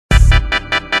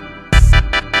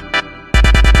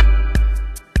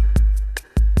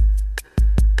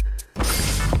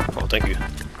thank you.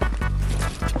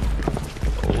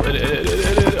 Oh, edit.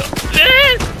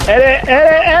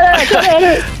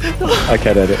 I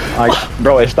can't edit.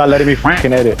 Bro, it's not letting me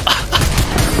fucking edit.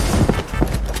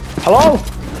 Hello?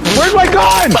 Where's my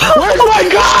gun? Where's my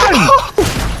gun?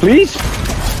 Please?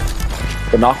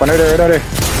 Good knock one right there.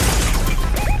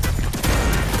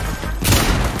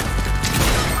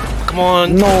 Come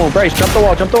on. No, Bryce, jump the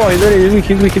wall. He's ready.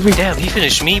 He's weak. Damn, he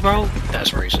finished me, bro?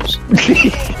 That's racist.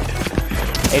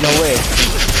 Ain't no way.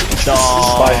 No.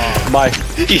 Bye.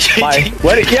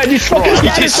 What? Yeah, just fucking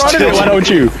stand in front of it, why don't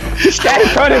you? Just stand in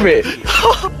front of it.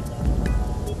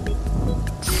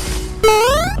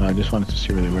 I just wanted to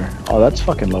see where they were. Oh, that's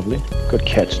fucking lovely. Good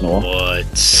catch, Noah. What?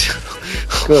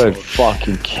 Good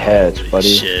fucking catch, buddy.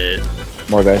 Shit.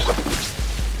 More guys.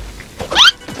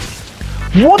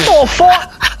 What the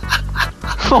fuck?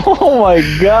 Oh my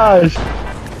gosh.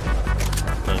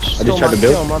 Nice. I just tried to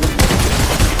build.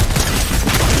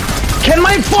 Can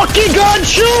my fucking gun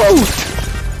shoot?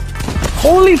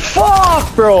 Holy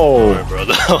fuck, bro. Don't worry, bro.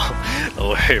 Don't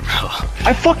worry, bro.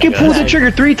 I fucking pulled the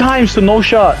trigger 3 times to no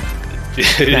shot.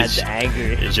 Dude, That's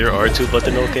angry. Is your R2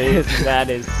 button okay? That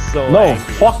is so No,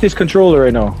 angry. fuck this controller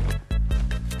right now.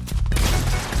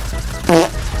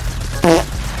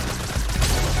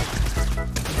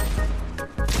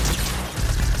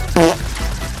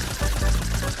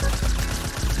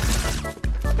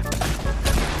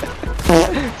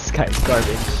 This guy's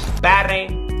garbage. Bad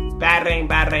rain.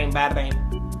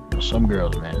 Some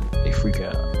girls, man, they freak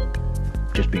out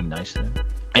just being nice to them.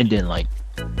 And then, like,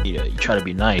 you try to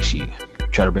be nice, you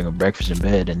try to bring them breakfast in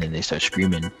bed, and then they start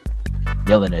screaming,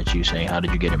 yelling at you, saying, "How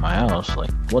did you get in my house?"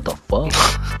 Like, what the fuck?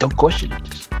 Don't question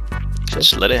it.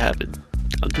 Just let it happen.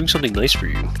 I'm doing something nice for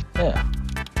you. Yeah.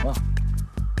 Well,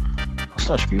 I'll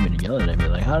start screaming and yelling at me,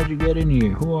 like, "How did you get in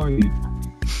here? Who are you?"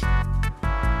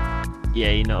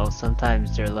 Yeah, you know,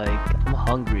 sometimes they're like, "I'm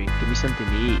hungry, give me something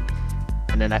to eat."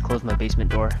 And then I close my basement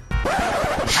door.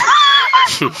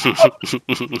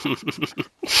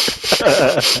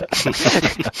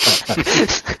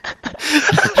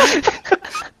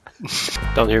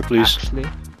 Down here, please. Actually.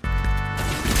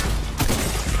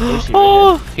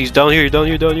 Oh, he's down here.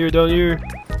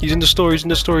 He's in the store,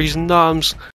 he's in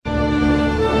Noms.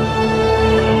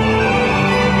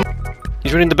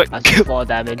 He's running the back. That's some fall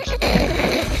damage.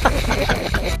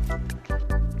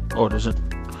 Oh, there's a...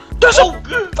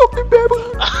 fucking baby!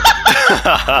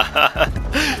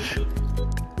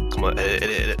 Come on,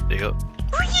 edit. There you go.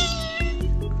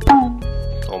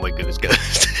 Oh my goodness,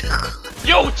 guys.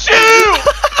 Yo, chill!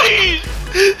 Please!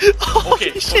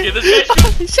 Okay, this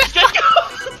guy go!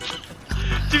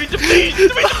 Give me the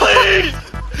please!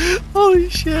 Holy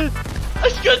shit.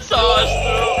 That's good sauce,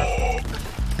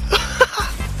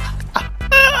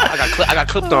 I got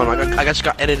clipped on. I just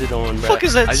got edited on, bro. Fuck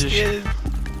is that skin?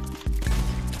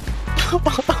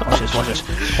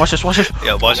 Watch this.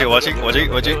 Yeah, watch it.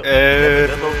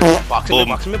 Box boom.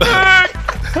 him back.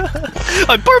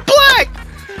 I'm part black!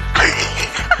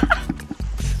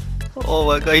 Oh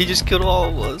my god, he just killed all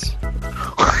of us.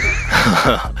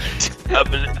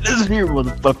 Listen here,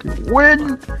 motherfucker.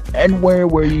 When and where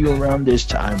were you around this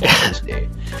time on this day?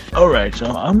 Alright, so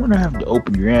I'm gonna have to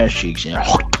open your ass cheeks and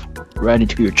right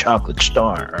into your chocolate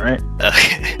star, alright?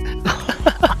 Okay.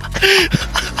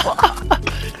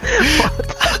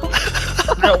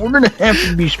 Now, we're gonna have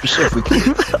to be specific.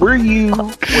 Were you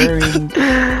wearing an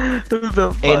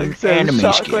anime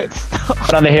skin?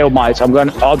 Put on the hill, mates. I'm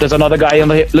going. Oh, there's another guy on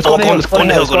the hill. Let's go on the hill. Let's go on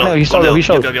the hill. He's solo.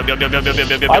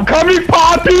 Yep. I'm coming,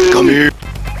 Poppy! Come here.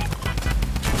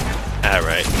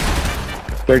 Alright.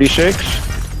 36.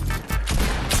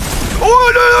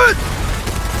 Oh, no!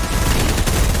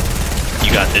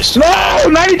 You got this. No!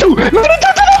 92! 92 to the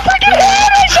freaking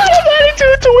head! I shot a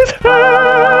 92 to his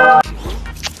head!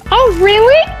 Oh,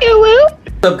 really?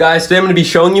 What's up, guys? Today I'm going to be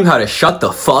showing you how to shut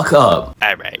the fuck up.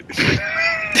 Alright.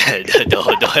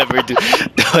 don't ever do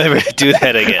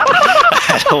that again.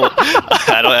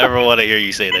 I don't ever want to hear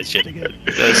you say that shit again.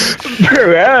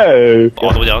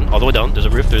 All the way down. There's a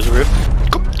rift.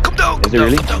 Come down. Is it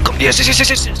really? Come down. Yes.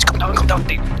 Come down.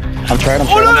 I'm trying. No.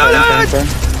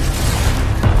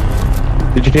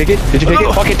 Did you take it?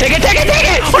 Fucking take it!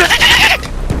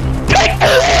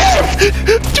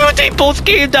 Dude, they both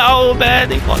came down, man.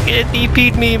 They fucking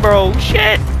DP'd me, bro.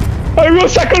 Shit. I will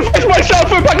sacrifice myself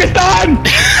for Pakistan!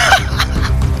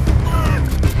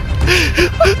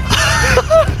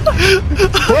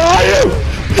 Where are you?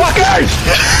 Fuckers!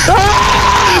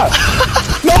 Ah!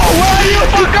 No, where are you,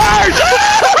 fuckers?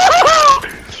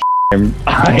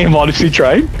 I am honestly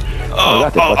trying. I'll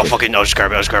fucking, I'll just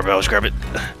grab it.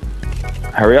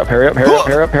 Hurry up, hurry up, hurry up,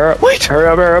 hurry up, hurry up. Wait. Hurry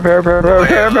up, hurry up, hurry up, hurry up, hurry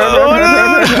up, hurry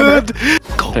up, hurry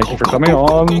up. Go, Thank go, you for go, coming go,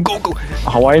 on. go, go, go, go.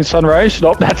 Hawaiian sunrise?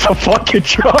 Nope, that's a fucking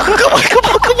truck. Come on, come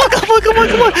on, come on, come on, come on,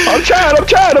 come on. I'm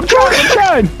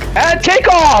trying. And take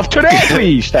off today,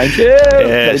 please. Thank you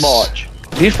very much.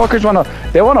 These fuckers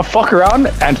wanna fuck around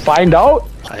and find out.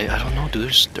 I don't know,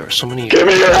 dude. There are so many. Give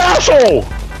me your asshole.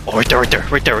 Oh, right there.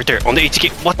 On the ATK.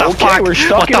 What the Okay, fuck? we're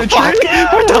stuck What in the a fuck? tree.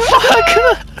 What the fuck?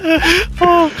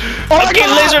 I'm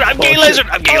getting lasered. I'm getting lasered.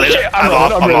 I'm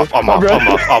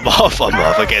off.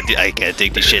 I can't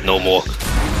take this shit no more.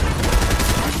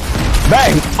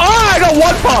 Bang! Oh, I got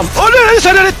one pump. Oh no, I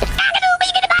said it.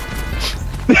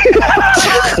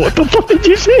 What the fuck did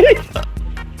you say?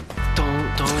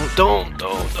 Don't.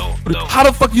 How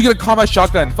the fuck are you gonna call my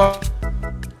shotgun? Fuck.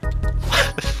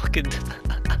 Fucking.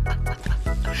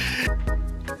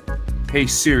 Hey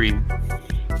Siri,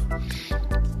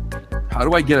 how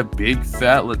do I get a big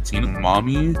fat Latino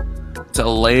mommy to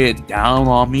lay it down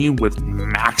on me with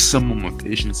maximum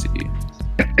efficiency?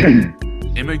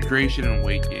 Immigration and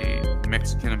weight gain,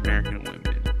 Mexican American women.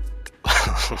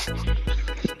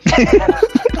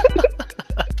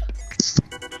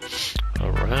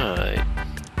 Alright.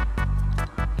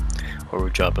 Where we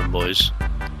dropping, boys?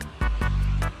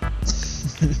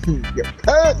 Your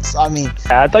pants. I mean,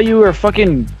 I thought you were a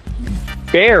fucking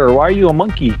bear. Why are you a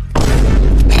monkey?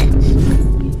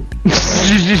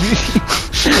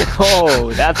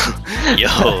 oh, that's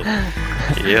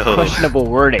Yo. questionable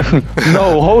wording.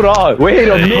 No, hold on. Wait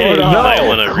a minute. You No. might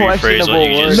want to rephrase what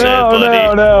you just said,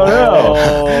 No.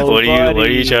 Oh, What are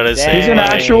you trying to say? He's an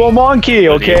buddy? actual monkey,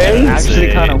 What are you okay? trying to Actually,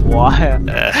 say? kind of wild.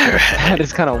 Alright. That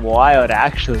is kind of wild,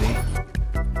 actually.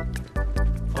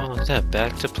 Oh, look at that.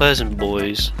 Back to Pleasant,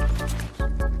 boys.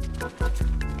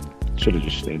 Should have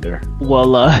just stayed there.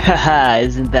 Well,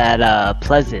 isn't that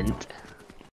pleasant?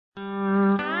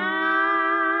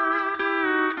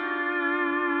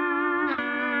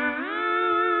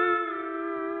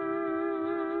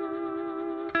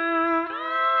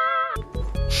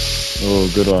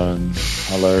 Oh, good one.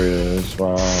 Hilarious.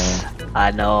 Wow.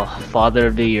 I know, father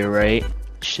of the year, right?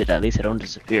 Shit, at least I don't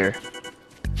disappear.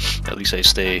 At least I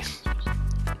stay.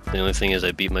 The only thing is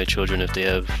I beat my children if they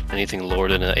have anything lower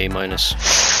than an A-.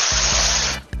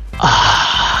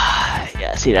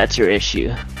 Yeah, see, that's your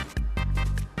issue.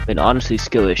 I mean, honestly,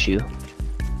 skill issue.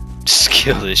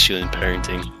 Skill issue in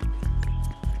parenting.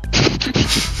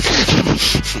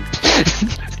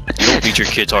 You don't beat your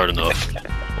kids hard enough.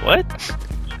 What?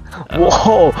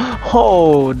 Whoa,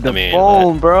 hold the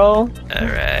phone, bro.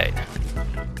 Alright.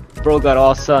 Bro got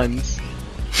all sons.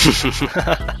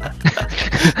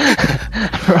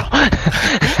 bro.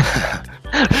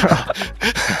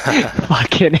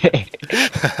 Fucking A.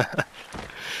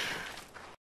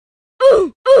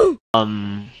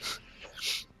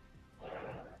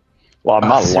 Well, I'm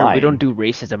not sir, lying. we don't do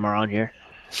racism around here.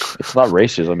 It's not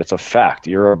racism. It's a fact.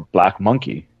 You're a black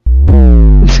monkey.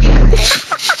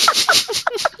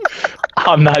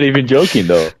 I'm not even joking,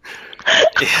 though.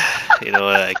 Yeah, you know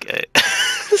what?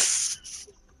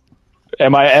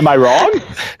 Am I wrong?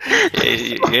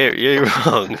 You're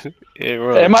wrong. You're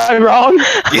wrong. Am I wrong?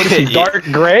 What is he, dark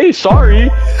gray? Sorry.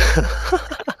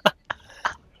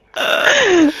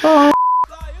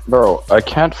 Bro, I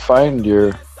can't find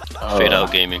your... Fade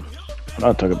out gaming. I'm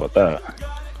not talking about that.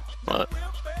 What?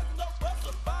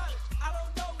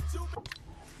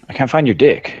 I can't find your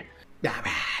dick.